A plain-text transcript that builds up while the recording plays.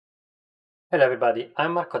Hello everybody,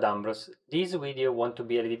 I'm Marco D'Ambros. This video want to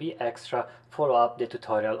be a little bit extra follow up the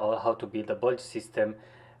tutorial on how to build a bulge system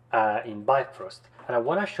in Bifrost. And I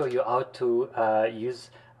want to show you how to use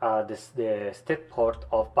the step port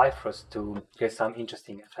of Bifrost to get some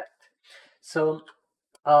interesting effect. So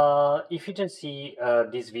if you didn't see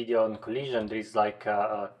this video on collision, there is like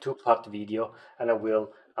a two-part video and I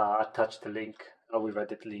will attach the link, I will write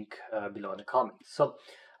the link below in the comments. So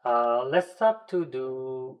let's start to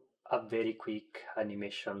do a very quick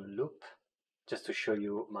animation loop just to show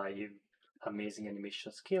you my amazing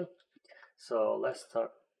animation skill. So let's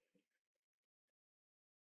start,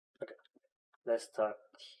 okay, let's start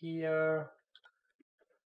here.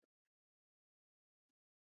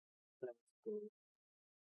 Let's go.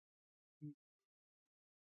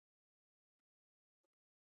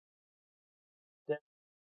 Then,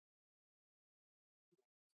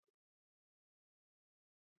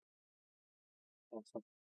 awesome.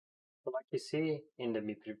 So like you see in the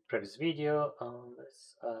previous video,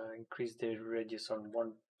 let's increase the radius on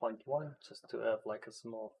 1.1 just to have like a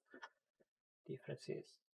small differences.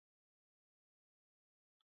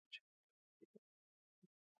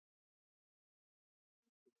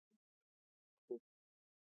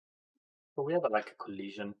 So we have like a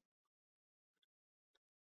collision.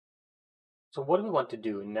 So what we want to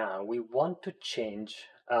do now, we want to change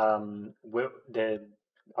where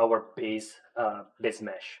our base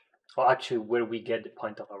mesh, or actually where we get the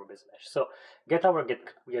point of our base mesh. So get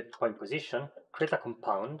point position, create a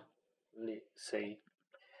compound, let's say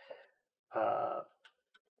uh,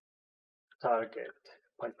 target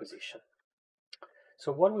point position.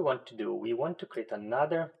 So what we want to do, we want to create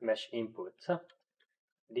another mesh input.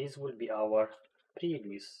 This will be our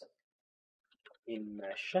previous in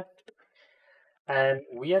mesh, and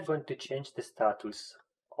we are going to change the status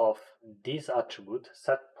of this attribute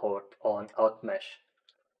set port on out mesh.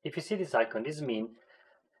 If you see this icon, this means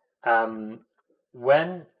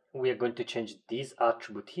when we are going to change this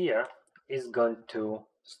attribute here, is going to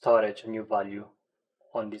storage a new value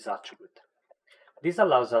on this attribute. This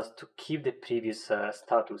allows us to keep the previous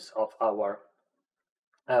status of our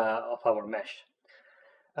mesh.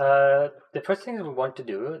 The first thing we want to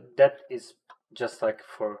do, that is just like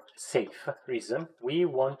for safe reason, we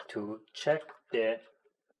want to check the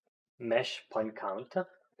mesh point count.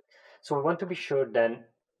 So we want to be sure then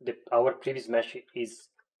our previous mesh is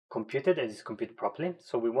computed and is computed properly.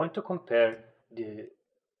 So we want to compare the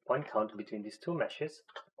point count between these two meshes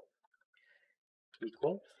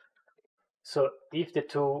equal. So if the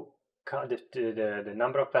two the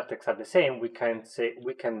number of vertex are the same, we can say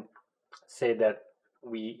that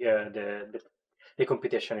the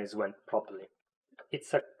computation is went properly.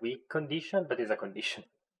 It's a weak condition, but it's a condition.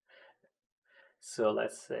 So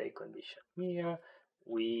let's say condition here.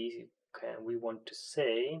 We want to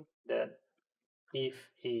say that if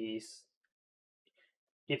this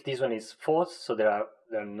one is false, so they're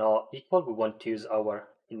not equal, we want to use our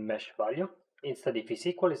in mesh value. Instead, if it's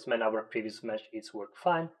equal, it's meant our previous mesh is work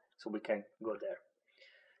fine, so we can go there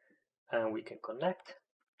and we can connect.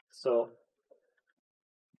 So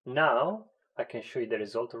now I can show you the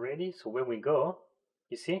result already. So when we go,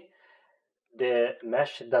 you see the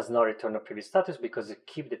mesh does not return a previous status because it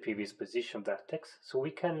keeps the previous position vertex. So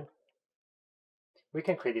we can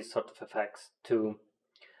create this sort of effects to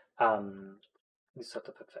this sort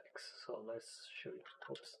of effects. So let's show you.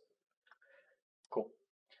 Oops. Cool.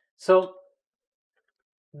 So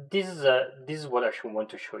this is what I should want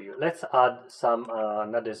to show you. Let's add some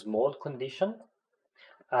another small condition.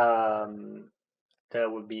 That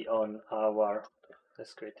will be on our,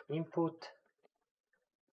 let's create input.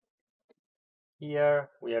 Here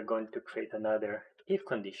we are going to create another if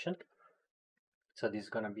condition. So this is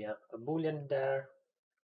going to be a boolean there,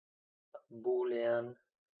 boolean.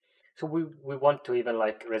 So we want to even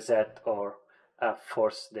like reset or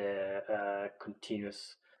force uh, the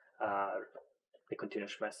continuous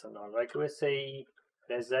method. Or like we say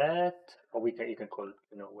reset, or you can call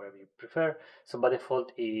wherever you prefer. So by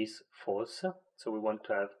default is false. So we want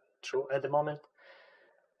to have true at the moment.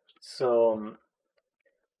 So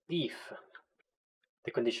if the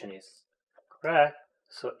condition is correct,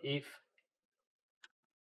 so if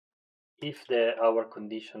our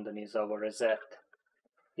condition, then is our reset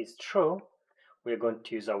is true, we're going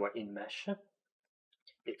to use our in mesh.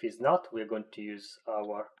 If it's not, we're going to use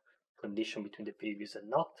our condition between the previous and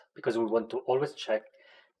not, because we want to always check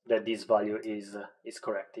that this value is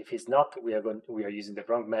correct. If it's not, we are using the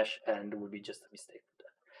wrong mesh and it will be just a mistake.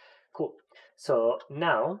 Cool. So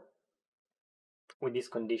now with this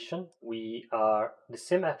condition, we are the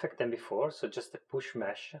same effect than before, so just a push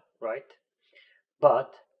mesh, right?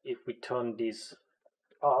 But if we turn this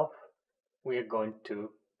off, we are going to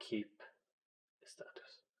keep the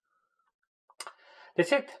status.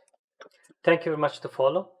 That's it. Thank you very much to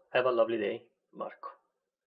follow. Have a lovely day, Marco.